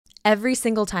Every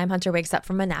single time Hunter wakes up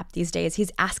from a nap these days, he's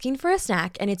asking for a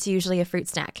snack, and it's usually a fruit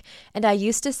snack. And I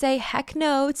used to say heck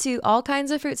no to all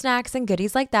kinds of fruit snacks and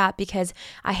goodies like that because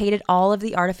I hated all of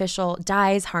the artificial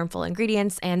dyes, harmful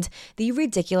ingredients, and the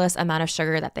ridiculous amount of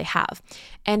sugar that they have.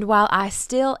 And while I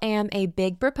still am a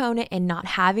big proponent in not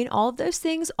having all of those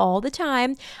things all the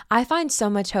time, I find so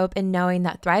much hope in knowing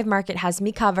that Thrive Market has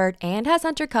me covered and has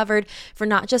Hunter covered for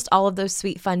not just all of those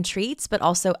sweet, fun treats, but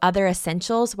also other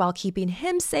essentials while keeping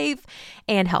him safe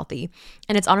and healthy.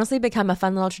 And it's honestly become a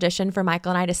fun little tradition for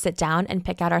Michael and I to sit down and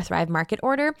pick out our Thrive Market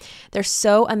order. They're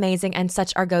so amazing and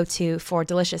such our go-to for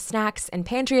delicious snacks and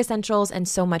pantry essentials and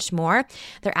so much more.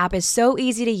 Their app is so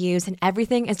easy to use and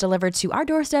everything is delivered to our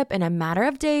doorstep in a matter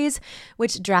of days,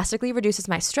 which drastically reduces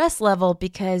my stress level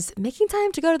because making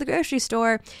time to go to the grocery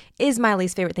store is my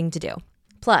least favorite thing to do.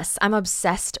 Plus, I'm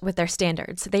obsessed with their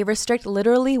standards. They restrict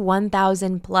literally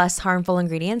 1,000 plus harmful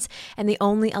ingredients, and they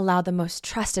only allow the most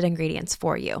trusted ingredients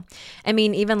for you. I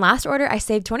mean, even last order, I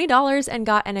saved $20 and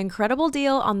got an incredible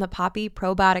deal on the Poppi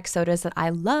probiotic sodas that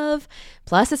I love.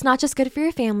 Plus, it's not just good for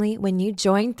your family. When you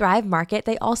join Thrive Market,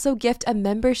 they also gift a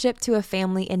membership to a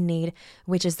family in need,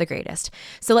 which is the greatest.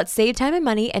 So let's save time and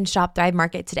money and shop Thrive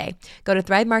Market today. Go to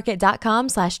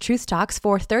thrivemarket.com/truthtalks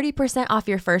for 30% off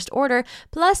your first order.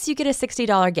 Plus, you get a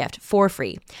 $60 gift for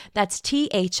free. That's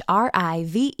THRIVE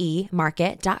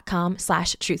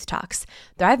market.com/truthtalks.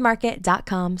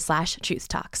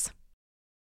 thrivemarket.com/truthtalks.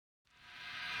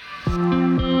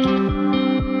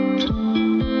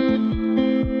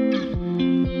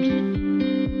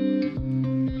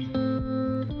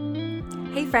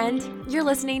 Hey friend, you're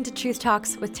listening to Truth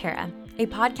Talks with Tara, a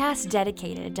podcast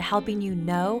dedicated to helping you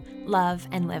know, love,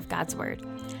 and live God's Word.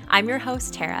 I'm your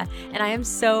host, Tara, and I am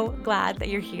so glad that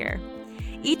you're here.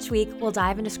 Each week, we'll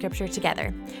dive into scripture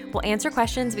together. We'll answer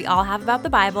questions we all have about the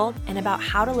Bible and about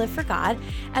how to live for God,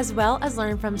 as well as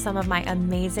learn from some of my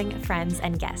amazing friends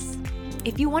and guests.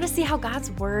 If you want to see how God's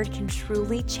Word can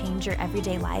truly change your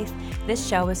everyday life, this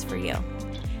show is for you.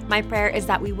 My prayer is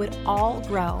that we would all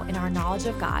grow in our knowledge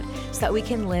of God so that we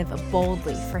can live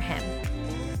boldly for Him.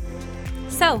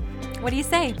 So, what do you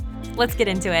say? Let's get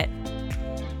into it.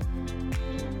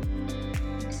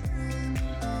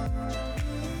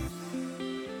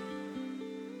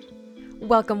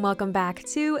 Welcome back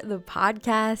to the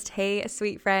podcast. Hey,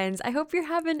 sweet friends. I hope you're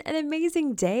having an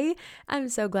amazing day. I'm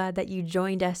so glad that you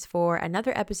joined us for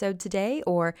another episode today,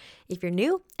 or if you're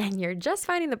new and you're just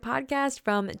finding the podcast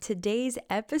from today's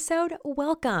episode,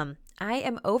 welcome. I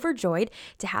am overjoyed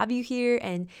to have you here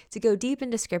and to go deep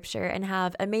into scripture and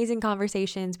have amazing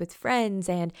conversations with friends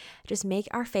and just make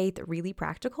our faith really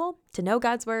practical, to know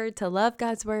God's Word, to love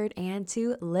God's Word, and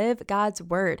to live God's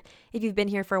Word. If you've been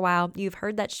here for a while, you've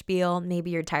heard that spiel. Maybe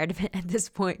you're tired of it at this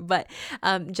point, but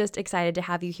just excited to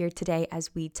have you here today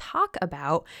as we talk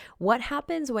about what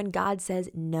happens when God says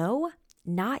no,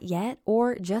 not yet,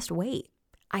 or just wait.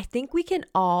 I think we can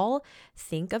all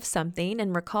think of something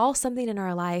and recall something in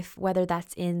our life, whether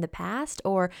that's in the past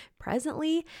or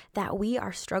presently, that we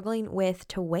are struggling with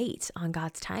to wait on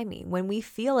God's timing. When we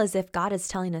feel as if God is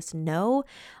telling us no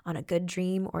on a good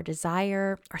dream or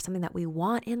desire or something that we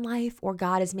want in life, or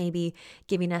God is maybe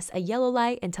giving us a yellow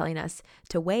light and telling us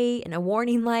to wait, and a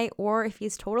warning light, or if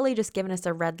He's totally just given us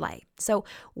a red light. So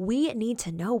we need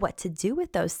to know what to do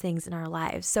with those things in our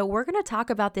lives. So we're going to talk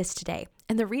about this today.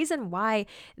 And the reason why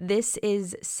this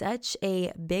is such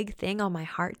a big thing on my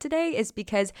heart today is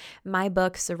because my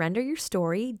book, Surrender Your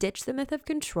Story, Ditch the Myth of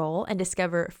Control, and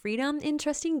Discover Freedom in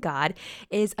Trusting God,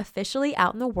 is officially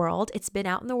out in the world. It's been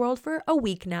out in the world for a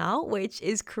week now, which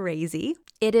is crazy.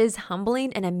 It is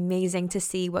humbling and amazing to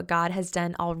see what God has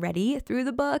done already through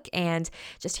the book, and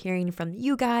just hearing from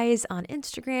you guys on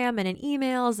Instagram and in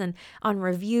emails and on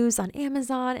reviews on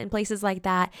Amazon and places like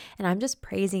that. And I'm just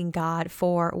praising God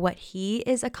for what He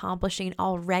is accomplishing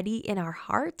already in our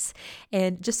hearts,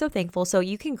 and just so thankful. So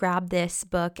you can grab this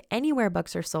book anywhere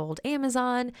books are sold: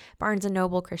 Amazon, Barnes &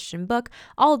 Noble, Christian Book,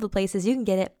 all of the places. You can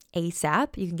get it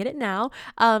ASAP. You can get it now.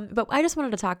 But I just wanted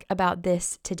to talk about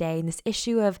this today, and this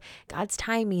issue of God's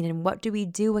timing and what do we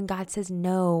do when God says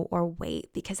no or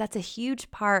wait, because that's a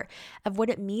huge part of what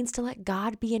it means to let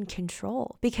God be in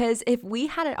control. Because if we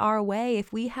had it our way,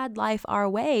 if we had life our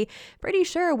way, pretty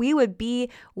sure we would be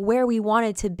where we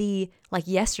wanted to be like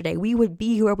yesterday. We would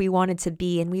be where we wanted to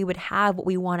be, and we would have what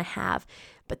we want to have.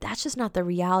 but that's just not the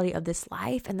reality of this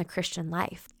life and the Christian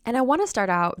life. And I want to start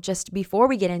out just before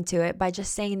we get into it by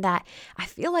just saying that I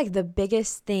feel like the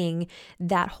biggest thing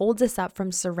that holds us up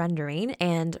from surrendering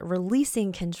and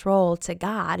releasing control to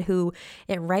God, who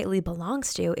it rightly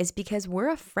belongs to, is because we're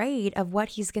afraid of what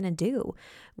He's going to do.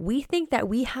 We think that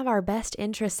we have our best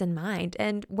interests in mind.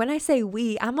 And when I say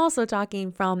we, I'm also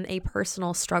talking from a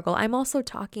personal struggle. I'm also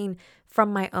talking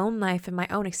from my own life and my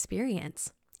own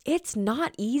experience. It's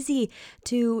not easy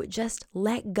to just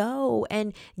let go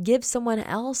and give someone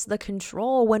else the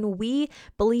control when we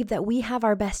believe that we have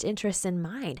our best interests in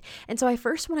mind. And so I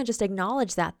first want to just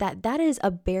acknowledge that is a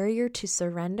barrier to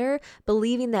surrender,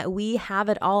 believing that we have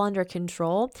it all under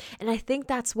control. And I think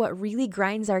that's what really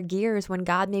grinds our gears when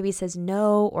God maybe says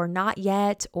no, or not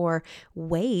yet, or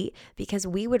wait, because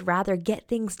we would rather get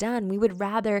things done. We would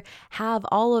rather have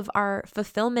all of our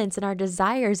fulfillments and our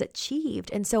desires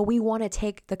achieved. And so we want to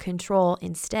take the control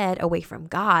instead away from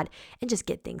God and just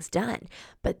get things done.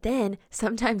 But then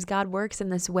sometimes God works in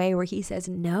this way where He says,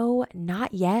 no,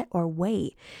 not yet, or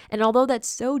wait. And although that's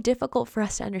so difficult for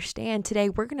us to understand, today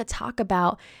we're going to talk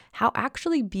about how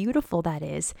actually beautiful that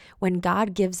is when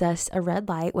God gives us a red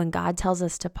light, when God tells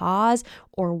us to pause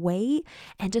or wait,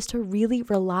 and just to really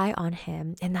rely on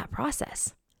Him in that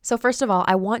process. So first of all,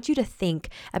 I want you to think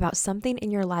about something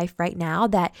in your life right now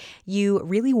that you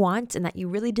really want and that you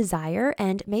really desire.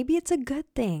 And maybe it's a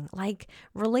good thing, like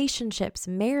relationships,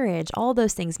 marriage, all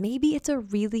those things. Maybe it's a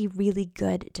really, really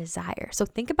good desire. So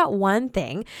think about one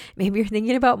thing. Maybe you're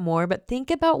thinking about more, but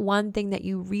think about one thing that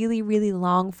you really, really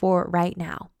long for right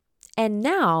now. And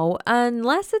now,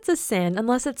 unless it's a sin,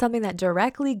 unless it's something that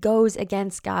directly goes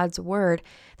against God's word,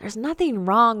 there's nothing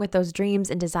wrong with those dreams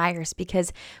and desires,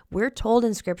 because we're told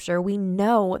in Scripture, we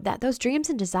know that those dreams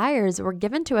and desires were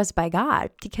given to us by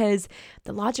God, because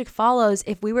the logic follows,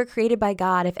 if we were created by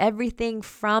God, if everything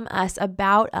from us,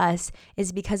 about us,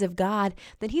 is because of God,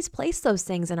 then He's placed those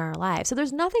things in our lives. So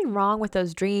there's nothing wrong with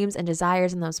those dreams and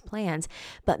desires and those plans,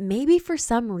 but maybe for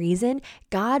some reason,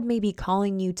 God may be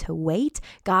calling you to wait.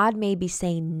 God may be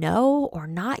saying no or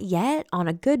not yet on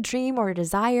a good dream or a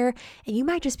desire, and you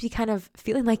might just be kind of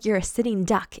feeling like you're a sitting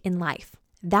duck in life.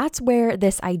 That's where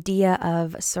this idea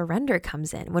of surrender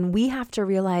comes in, when we have to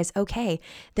realize, okay,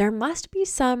 there must be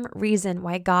some reason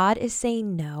why God is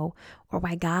saying no or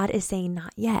why God is saying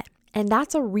not yet. And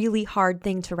that's a really hard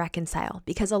thing to reconcile,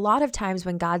 because a lot of times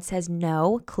when God says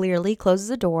no, clearly closes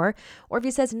the door, or if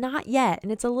He says not yet, and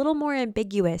it's a little more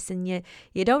ambiguous and you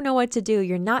don't know what to do,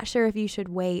 you're not sure if you should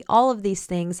wait, all of these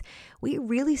things, we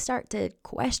really start to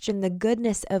question the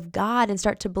goodness of God and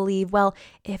start to believe, well,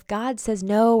 if God says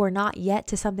no or not yet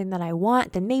to something that I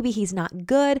want, then maybe He's not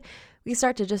good. We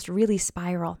start to just really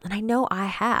spiral. And I know I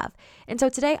have. And so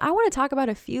today I want to talk about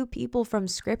a few people from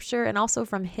Scripture and also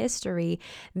from history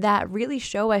that really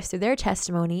show us through their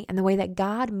testimony and the way that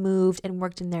God moved and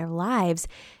worked in their lives,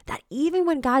 that even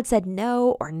when God said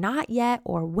no or not yet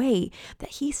or wait,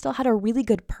 that He still had a really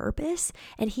good purpose,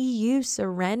 and He used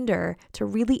surrender to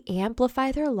really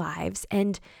amplify their lives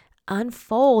and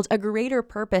unfold a greater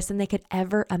purpose than they could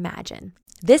ever imagine.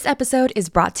 This episode is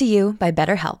brought to you by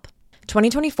BetterHelp.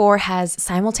 2024 has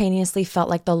simultaneously felt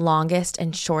like the longest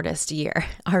and shortest year.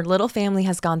 Our little family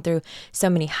has gone through so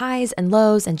many highs and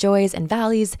lows and joys and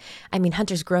valleys. I mean,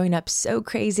 Hunter's growing up so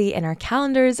crazy and our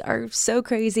calendars are so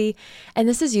crazy. And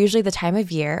this is usually the time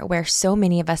of year where so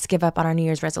many of us give up on our New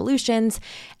Year's resolutions.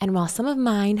 And while some of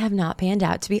mine have not panned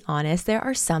out, to be honest, there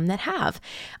are some that have.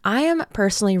 I am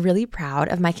personally really proud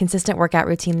of my consistent workout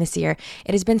routine this year.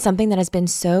 It has been something that has been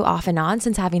so off and on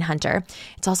since having Hunter.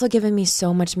 It's also given me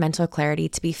so much mental clarity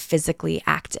to be physically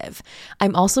active.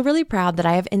 I'm also really proud that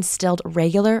I have instilled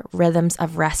regular rhythms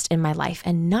of rest in my life,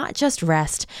 and not just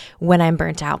rest when I'm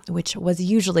burnt out, which was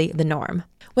usually the norm.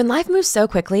 When life moves so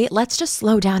quickly, let's just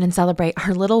slow down and celebrate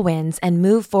our little wins and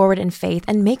move forward in faith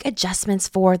and make adjustments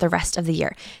for the rest of the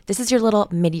year. This is your little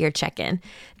mid-year check-in.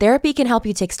 Therapy can help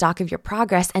you take stock of your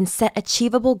progress and set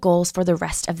achievable goals for the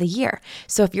rest of the year.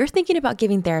 So if you're thinking about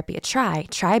giving therapy a try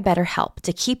BetterHelp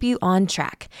to keep you on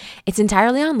track. It's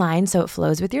entirely online, so it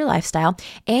flows with your lifestyle,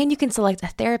 and you can select a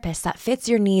therapist that fits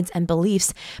your needs and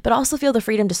beliefs, but also feel the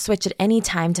freedom to switch at any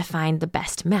time to find the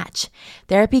best match.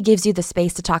 Therapy gives you the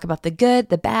space to talk about the good,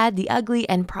 the bad, the ugly,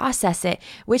 and process it,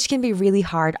 which can be really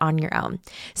hard on your own.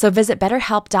 So visit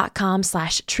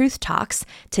betterhelp.com/truthtalks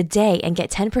today and get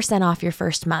 10% off your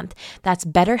first month. That's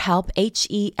betterhelp,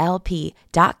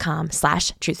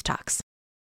 HELP.com/truthtalks.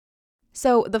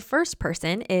 So the first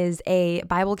person is a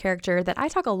Bible character that I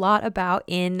talk a lot about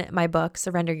in my book,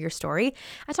 Surrender Your Story.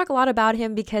 I talk a lot about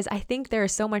him because I think there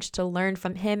is so much to learn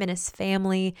from him and his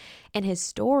family and his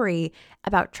story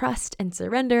about trust and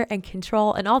surrender and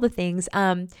control and all the things.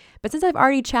 But since I've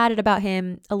already chatted about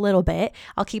him a little bit,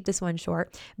 I'll keep this one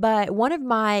short. But one of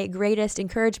my greatest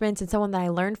encouragements and someone that I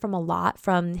learned from a lot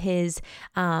from his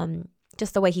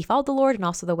just the way he followed the Lord and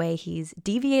also the way he's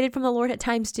deviated from the Lord at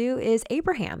times too is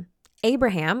Abraham.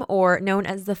 Abraham, or known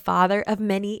as the father of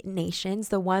many nations,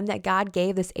 the one that God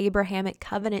gave this Abrahamic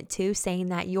covenant to, saying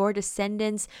that your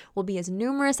descendants will be as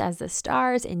numerous as the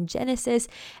stars in Genesis,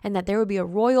 and that there would be a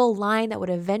royal line that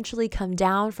would eventually come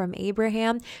down from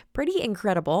Abraham. Pretty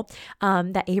incredible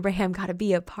that Abraham got to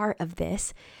be a part of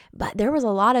this. But there was a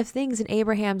lot of things in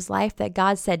Abraham's life that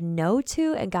God said no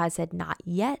to, and God said not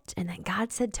yet, and then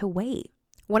God said to wait.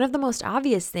 One of the most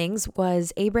obvious things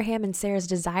was Abraham and Sarah's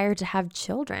desire to have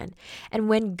children. And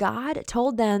when God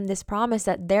told them this promise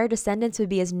that their descendants would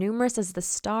be as numerous as the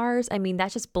stars, I mean,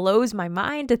 that just blows my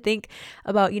mind to think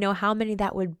about, how many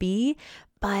that would be.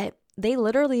 But they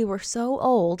literally were so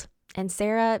old, and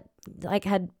Sarah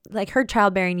had her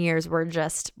childbearing years were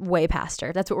just way past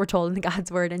her. That's what we're told in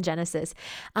God's word in Genesis.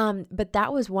 But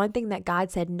that was one thing that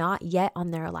God said not yet on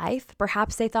their life.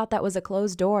 Perhaps they thought that was a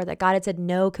closed door, that God had said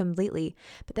no completely.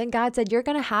 But then God said, you're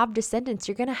going to have descendants.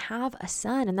 You're going to have a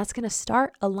son, and that's going to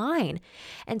start a line.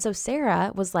 And so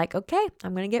Sarah was like, okay,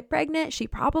 I'm going to get pregnant. She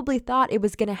probably thought it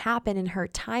was going to happen in her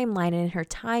timeline and in her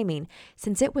timing,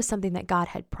 since it was something that God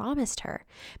had promised her.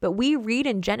 But we read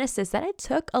in Genesis that it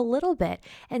took a little bit,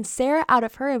 and Sarah, out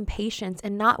of her impatience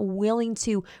and not willing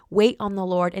to wait on the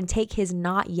Lord and take his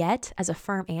not yet as a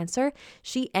firm answer,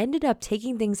 she ended up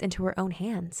taking things into her own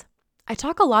hands. I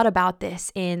talk a lot about this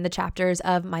in the chapters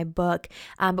of my book,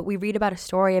 but we read about a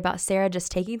story about Sarah just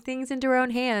taking things into her own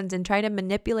hands and trying to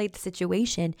manipulate the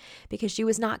situation because she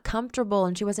was not comfortable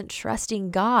and she wasn't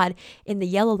trusting God in the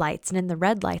yellow lights and in the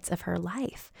red lights of her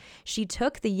life. She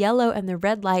took the yellow and the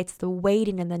red lights, the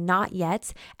waiting and the not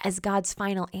yets, as God's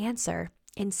final answer,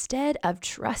 instead of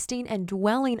trusting and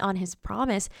dwelling on his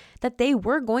promise that they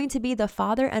were going to be the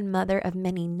father and mother of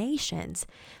many nations.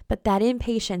 But that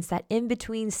impatience, that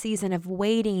in-between season of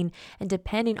waiting and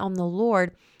depending on the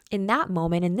Lord in that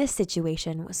moment, in this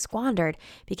situation, was squandered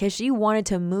because she wanted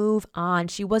to move on.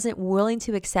 She wasn't willing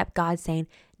to accept God saying,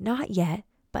 not yet,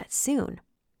 but soon.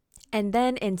 And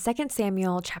then in 2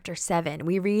 Samuel chapter 7,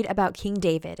 we read about King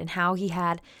David and how he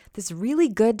had this really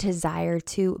good desire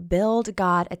to build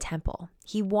God a temple.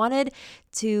 He wanted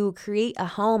to create a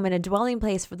home and a dwelling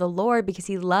place for the Lord because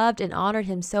he loved and honored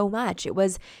him so much. It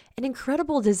was an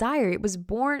incredible desire. It was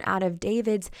born out of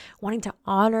David's wanting to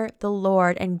honor the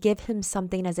Lord and give him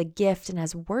something as a gift and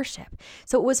as worship.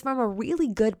 So it was from a really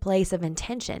good place of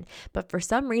intention. But for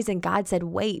some reason, God said,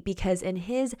 wait, because in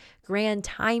his grand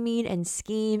timing and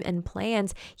scheme and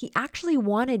plans, he actually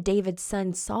wanted David's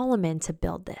son Solomon to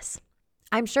build this.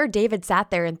 I'm sure David sat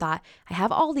there and thought, I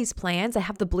have all these plans. I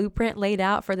have the blueprint laid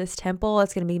out for this temple.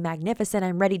 It's going to be magnificent.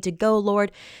 I'm ready to go,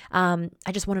 Lord. I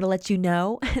just wanted to let you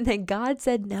know. And then God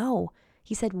said, no.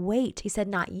 He said, wait. He said,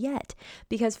 not yet.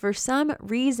 Because for some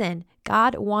reason,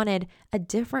 God wanted a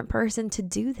different person to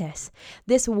do this.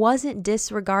 This wasn't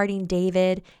disregarding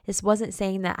David. This wasn't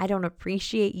saying that I don't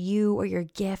appreciate you or your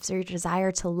gifts or your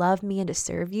desire to love me and to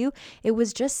serve you. It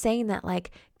was just saying that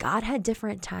God had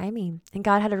different timing and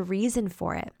God had a reason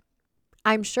for it.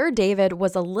 I'm sure David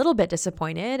was a little bit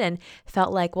disappointed and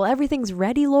felt like, well, everything's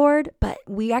ready, Lord. But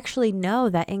we actually know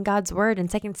that in God's word in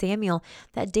 2 Samuel,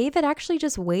 that David actually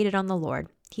just waited on the Lord.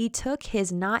 He took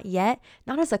his not yet,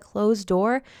 not as a closed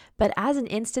door, but as an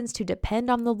instance to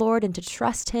depend on the Lord and to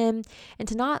trust him and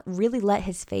to not really let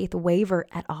his faith waver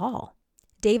at all.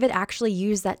 David actually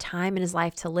used that time in his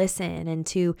life to listen and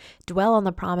to dwell on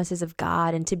the promises of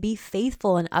God and to be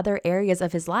faithful in other areas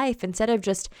of his life instead of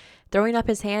just throwing up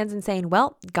his hands and saying,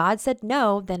 well, God said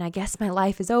no, then I guess my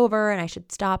life is over and I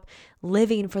should stop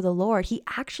living for the Lord. He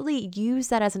actually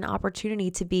used that as an opportunity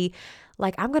to be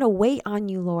like, I'm going to wait on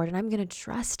you, Lord, and I'm going to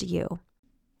trust you.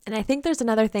 And I think there's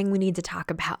another thing we need to talk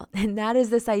about, and that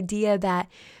is this idea that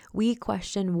we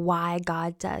question why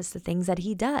God does the things that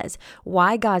he does,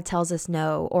 why God tells us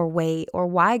no or wait, or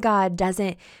why God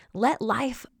doesn't let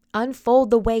life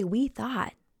unfold the way we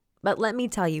thought. But let me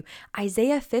tell you,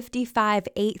 Isaiah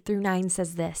 55:8-9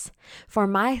 says this, "For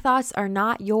my thoughts are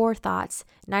not your thoughts,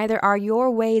 neither are your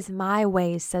ways my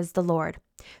ways, says the Lord.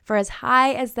 For as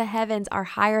high as the heavens are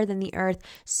higher than the earth,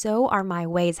 so are my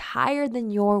ways higher than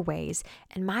your ways,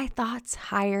 and my thoughts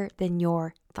higher than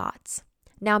your thoughts."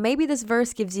 Now, maybe this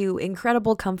verse gives you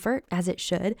incredible comfort, as it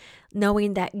should,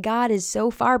 knowing that God is so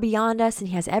far beyond us and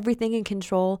He has everything in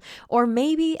control. Or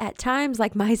maybe at times,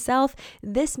 like myself,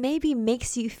 this maybe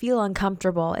makes you feel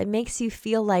uncomfortable. It makes you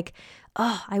feel like,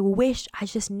 oh, I wish I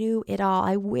just knew it all.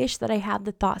 I wish that I had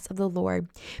the thoughts of the Lord.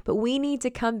 But we need to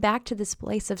come back to this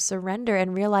place of surrender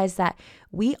and realize that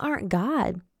we aren't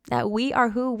God, that we are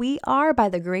who we are by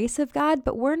the grace of God,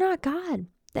 but we're not God.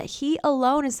 That He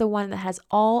alone is the one that has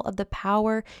all of the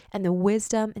power and the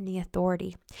wisdom and the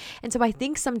authority. And so I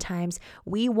think sometimes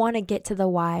we want to get to the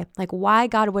why, like why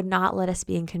God would not let us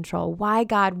be in control, why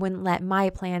God wouldn't let my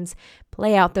plans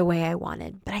play out the way I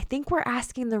wanted. But I think we're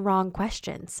asking the wrong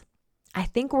questions. I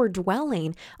think we're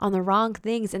dwelling on the wrong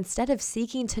things instead of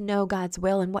seeking to know God's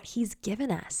will and what He's given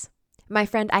us. My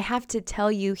friend, I have to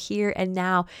tell you here and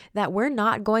now that we're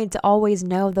not going to always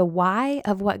know the why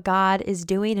of what God is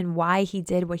doing and why He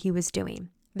did what He was doing.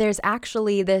 There's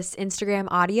actually this Instagram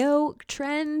audio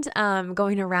trend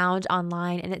going around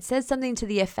online, and it says something to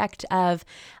the effect of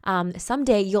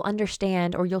someday you'll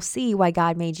understand or you'll see why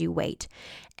God made you wait.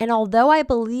 And although I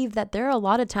believe that there are a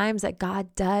lot of times that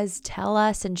God does tell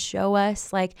us and show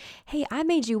us like, hey, I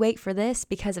made you wait for this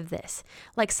because of this.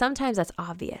 Like sometimes that's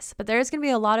obvious, but there's going to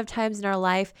be a lot of times in our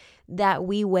life that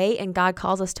we wait and God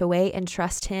calls us to wait and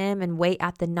trust Him and wait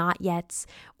at the not yets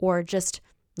or just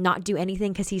not do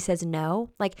anything because He says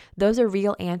no. Like those are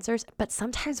real answers, but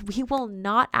sometimes we will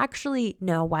not actually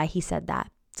know why He said that.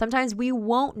 Sometimes we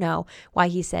won't know why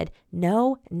He said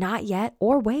no, not yet,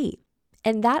 or wait.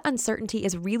 And that uncertainty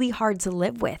is really hard to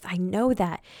live with. I know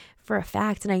that for a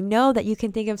fact. And I know that you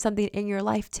can think of something in your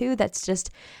life too that's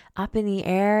just up in the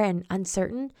air and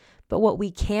uncertain. But what we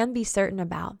can be certain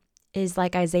about is,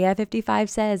 like Isaiah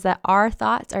 55 says, that our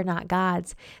thoughts are not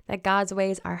God's, that God's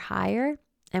ways are higher.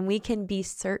 And we can be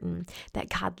certain that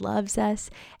God loves us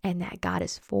and that God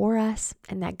is for us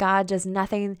and that God does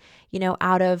nothing,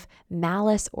 out of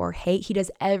malice or hate. He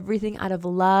does everything out of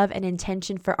love and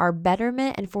intention for our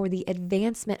betterment and for the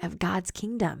advancement of God's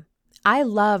kingdom. I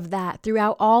love that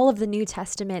throughout all of the New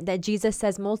Testament that Jesus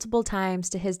says multiple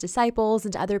times to His disciples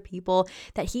and to other people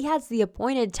that He has the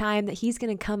appointed time that He's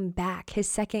going to come back, His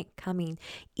second coming.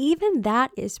 Even that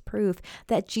is proof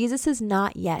that Jesus is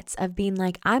not yet of being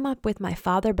like, I'm up with my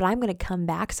Father, but I'm going to come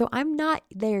back. So I'm not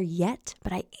there yet,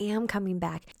 but I am coming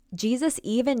back. Jesus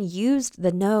even used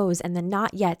the no's and the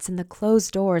not yets and the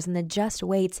closed doors and the just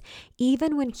waits,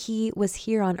 even when He was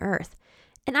here on earth.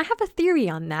 And I have a theory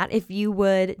on that, if you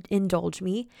would indulge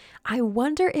me. I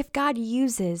wonder if God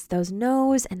uses those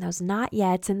no's and those not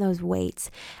yets and those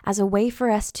waits as a way for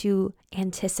us to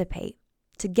anticipate,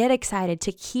 to get excited,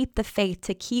 to keep the faith,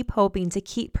 to keep hoping, to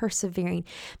keep persevering.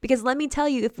 Because let me tell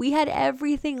you, if we had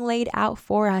everything laid out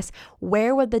for us,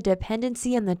 where would the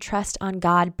dependency and the trust on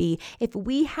God be? If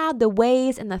we had the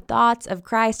ways and the thoughts of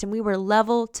Christ and we were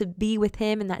level to be with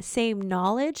Him in that same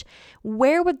knowledge,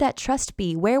 where would that trust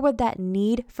be? Where would that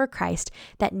need for Christ,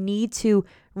 that need to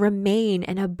remain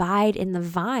and abide in the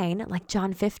vine, like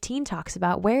John 15 talks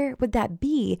about, where would that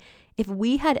be if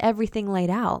we had everything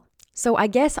laid out? So I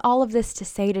guess all of this to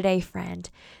say today, friend,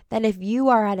 that if you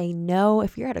are at a no,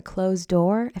 if you're at a closed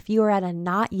door, if you are at a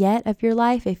not yet of your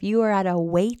life, if you are at a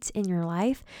wait in your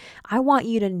life, I want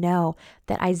you to know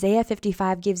that Isaiah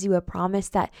 55 gives you a promise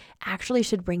that actually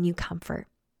should bring you comfort,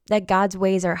 that God's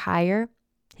ways are higher.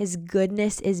 His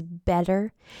goodness is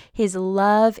better. His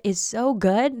love is so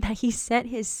good that He sent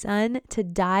His Son to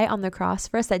die on the cross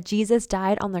for us, that Jesus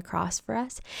died on the cross for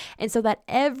us. And so that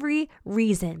every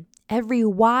reason, every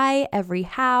why, every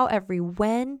how, every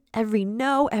when, every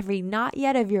no, every not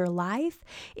yet of your life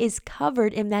is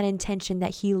covered in that intention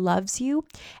that He loves you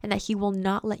and that He will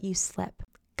not let you slip.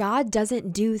 God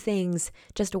doesn't do things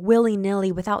just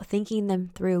willy-nilly without thinking them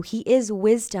through. He is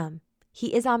wisdom.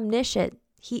 He is omniscient.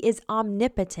 He is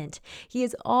omnipotent. He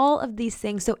is all of these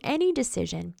things. So any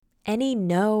decision, any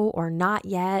no or not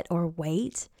yet or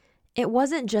wait, it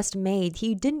wasn't just made.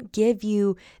 He didn't give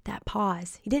you that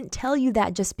pause. He didn't tell you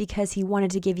that just because He wanted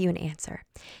to give you an answer.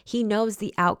 He knows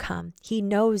the outcome. He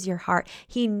knows your heart.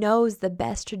 He knows the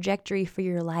best trajectory for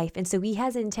your life. And so He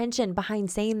has intention behind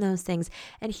saying those things.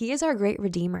 And He is our great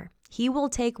Redeemer. He will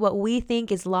take what we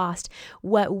think is lost,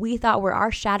 what we thought were our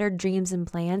shattered dreams and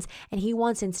plans, and He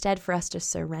wants instead for us to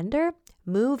surrender,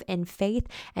 move in faith,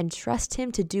 and trust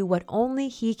Him to do what only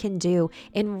He can do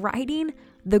in writing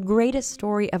the greatest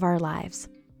story of our lives.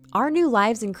 Our new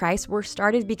lives in Christ were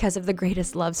started because of the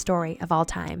greatest love story of all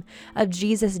time, of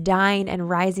Jesus dying and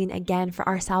rising again for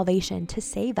our salvation to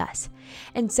save us.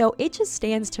 And so it just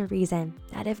stands to reason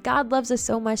that if God loves us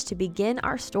so much to begin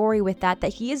our story with that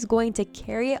He is going to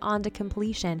carry it on to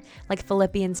completion, like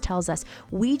Philippians tells us.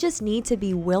 We just need to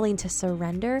be willing to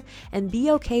surrender and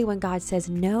be okay when God says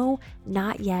no,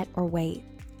 not yet, or wait.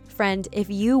 Friend, if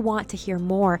you want to hear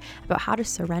more about how to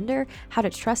surrender, how to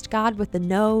trust God with the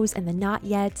no's and the not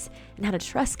yets, and how to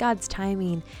trust God's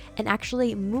timing and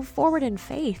actually move forward in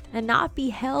faith and not be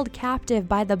held captive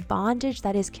by the bondage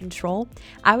that is control,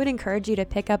 I would encourage you to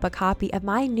pick up a copy of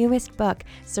my newest book,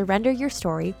 Surrender Your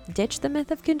Story, Ditch the Myth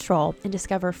of Control, and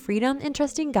Discover Freedom in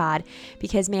Trusting God,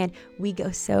 because man, we go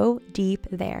so deep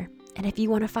there. And if you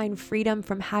want to find freedom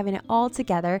from having it all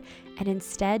together and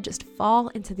instead just fall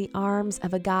into the arms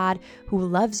of a God who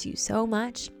loves you so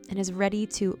much and is ready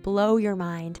to blow your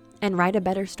mind and write a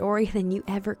better story than you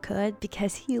ever could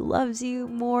because He loves you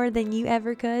more than you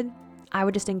ever could, I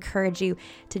would just encourage you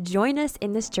to join us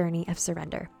in this journey of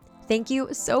surrender. Thank you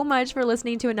so much for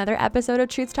listening to another episode of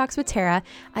Truth Talks with Tara.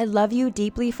 I love you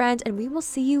deeply, friend, and we will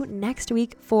see you next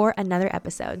week for another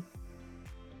episode.